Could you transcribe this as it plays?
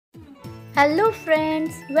Hello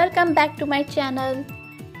friends, welcome back to my channel.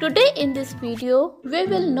 Today in this video, we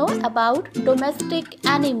will know about domestic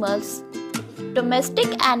animals.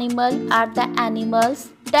 Domestic animals are the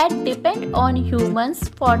animals that depend on humans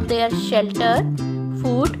for their shelter,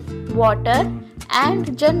 food, water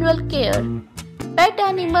and general care. Pet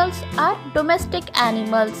animals are domestic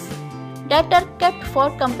animals that are kept for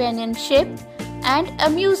companionship and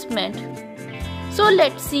amusement. So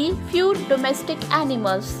let's see few domestic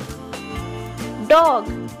animals. Dog,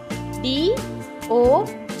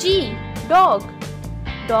 D-O-G, dog.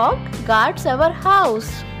 Dog guards our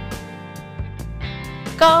house.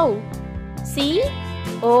 Cow,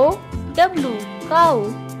 C-O-W, cow.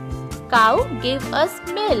 Cow gives us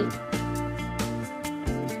milk.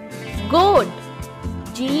 Goat,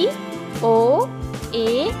 G-O-A-T,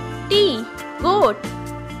 goat.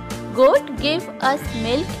 Goat gives us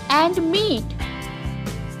milk and meat.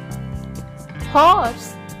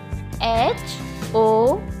 Horse, H-O-R-S-E,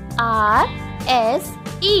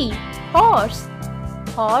 horse.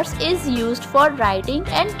 Horse is used for riding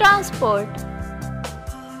and transport.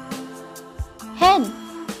 Hen,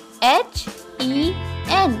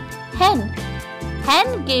 H-E-N, hen.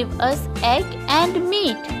 Hen gives us egg and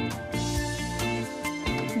meat.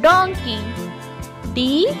 Donkey,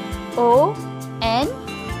 D-O-N-K-E-Y,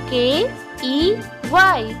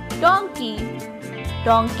 donkey.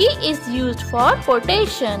 Donkey is used for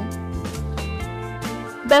portation.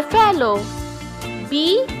 Buffalo,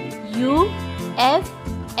 B-U-F-F-A-L-O,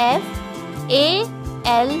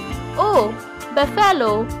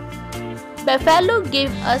 buffalo. Buffalo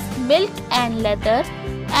gives us milk and leather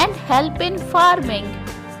and help in farming.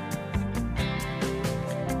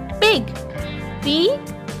 Pig,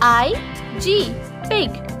 P-I-G,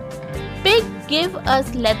 pig. Pig gives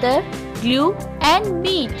us leather, glue and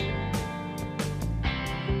meat.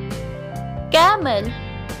 Camel,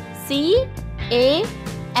 C-A-M-E-L,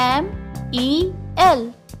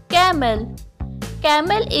 camel.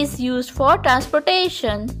 Camel is used for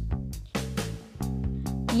transportation.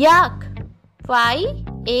 Yak,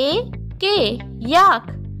 Y-A-K,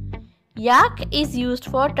 yak. Yak is used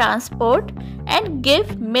for transport and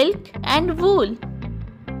give milk and wool.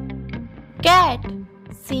 Cat,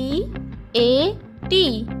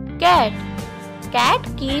 C-A-T, cat. Cat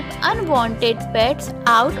keep unwanted pets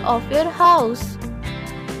out of your house.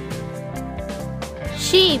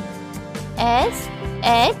 Sheep, S-H-E-E-P,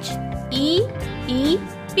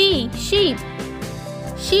 sheep.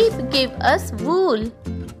 Sheep give us wool.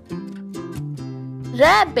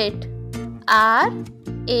 Rabbit,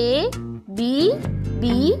 R-A-B-B-I-T,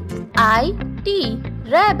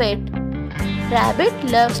 rabbit. Rabbit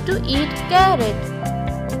loves to eat carrot.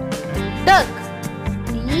 Duck,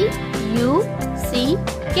 D-U-C-K,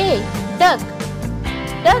 duck.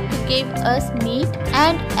 Duck gives us meat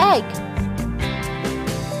and egg.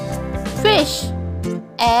 Fish,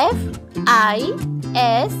 F-I-S-H,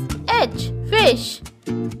 fish.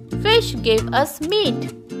 Fish gives us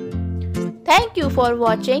meat. Thank you for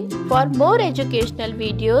watching. For more educational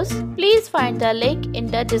videos, please find the link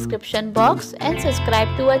in the description box and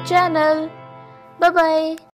subscribe to our channel. Bye-bye.